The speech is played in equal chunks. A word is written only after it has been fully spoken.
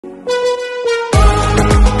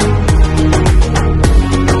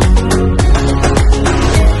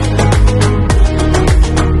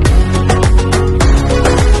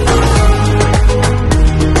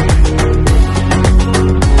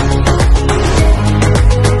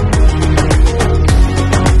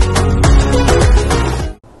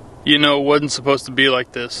You know, it wasn't supposed to be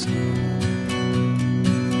like this.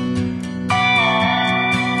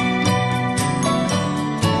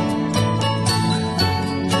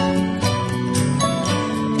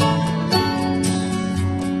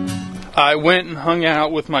 I went and hung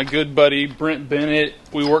out with my good buddy Brent Bennett.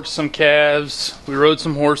 We worked some calves, we rode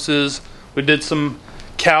some horses, we did some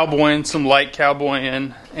cowboying, some light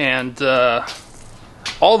cowboying, and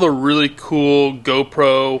all the really cool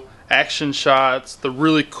GoPro action shots, the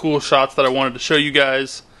really cool shots that I wanted to show you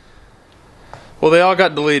guys, well, they all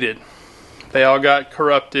got deleted. They all got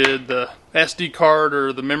corrupted. The SD card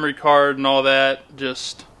or the memory card and all that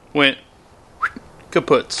just went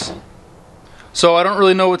kaputs. So I don't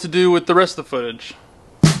really know what to do with the rest of the footage.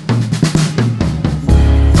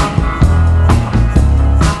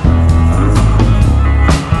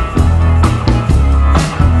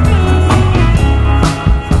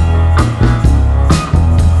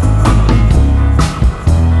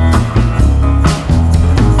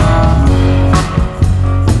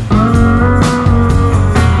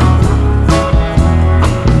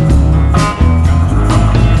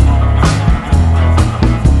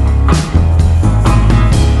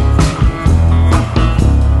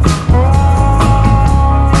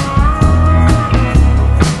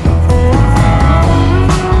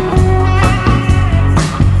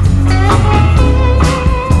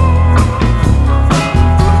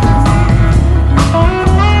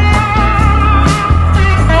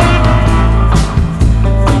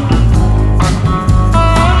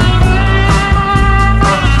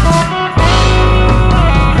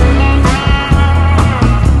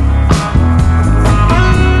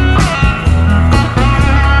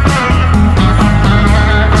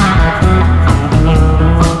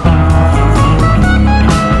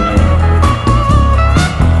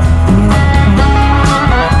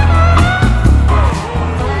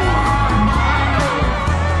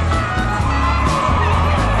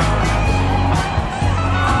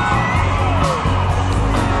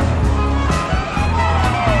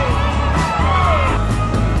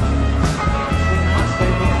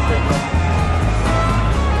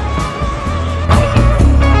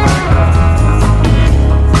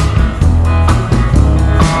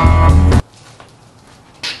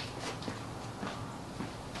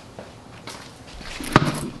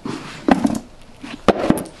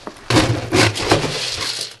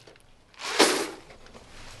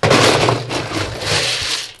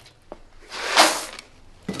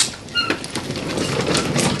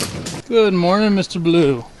 Good morning, Mr.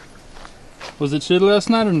 Blue. Was it chilly last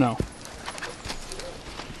night or no?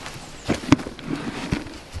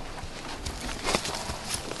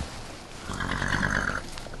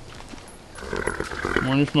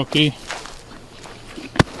 Morning, Smokey.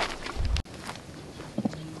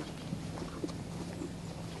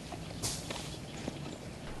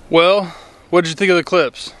 Well, what did you think of the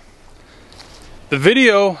clips? The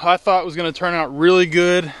video I thought was going to turn out really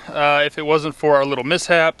good if it wasn't for our little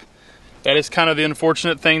mishap. That is kind of the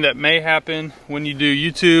unfortunate thing that may happen when you do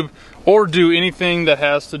YouTube or do anything that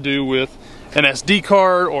has to do with an SD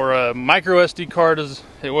card or a micro SD card, as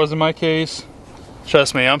it was in my case.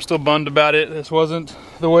 Trust me, I'm still bummed about it. This wasn't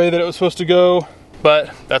the way that it was supposed to go,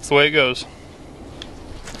 but that's the way it goes.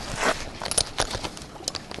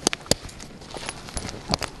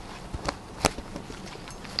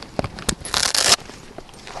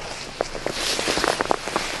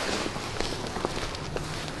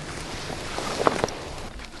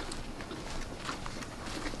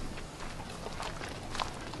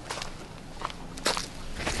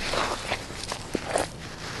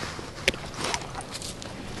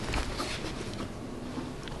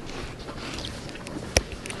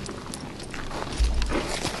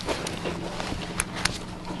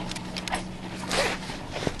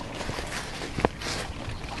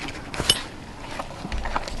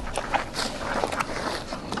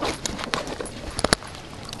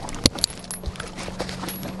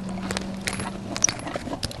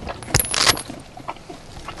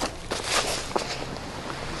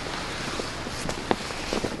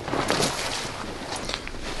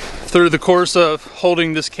 Through the course of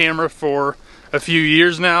holding this camera for a few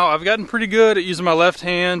years now, I've gotten pretty good at using my left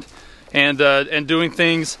hand and doing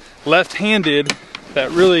things left-handed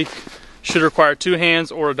that really should require two hands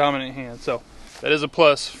or a dominant hand. So that is a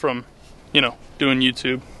plus from, you know, doing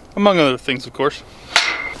YouTube, among other things, of course.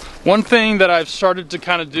 One thing that I've started to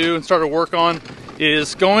kind of do and started to work on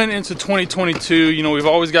is going into 2022, you know, we've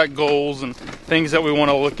always got goals and things that we want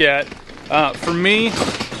to look at.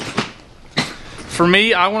 For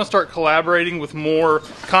me, I want to start collaborating with more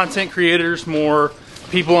content creators, more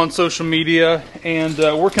people on social media, and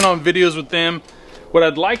working on videos with them What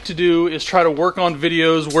I'd like to do is try to work on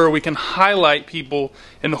videos where we can highlight people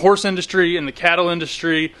in the horse industry, in the cattle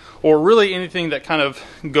industry, or really anything that kind of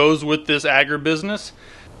goes with this agribusiness.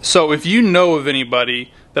 So if you know of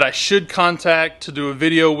anybody that I should contact to do a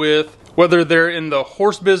video with, whether they're in the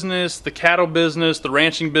horse business, the cattle business, the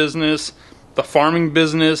ranching business, the farming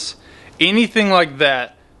business, anything like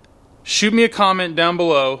that, shoot me a comment down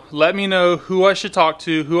below. Let me know who I should talk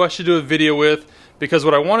to, who I should do a video with, because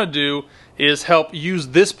what I want to do is help use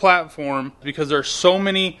this platform, because there are so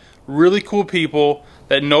many really cool people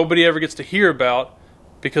that nobody ever gets to hear about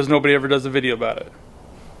because nobody ever does a video about it.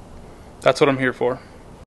 That's what I'm here for.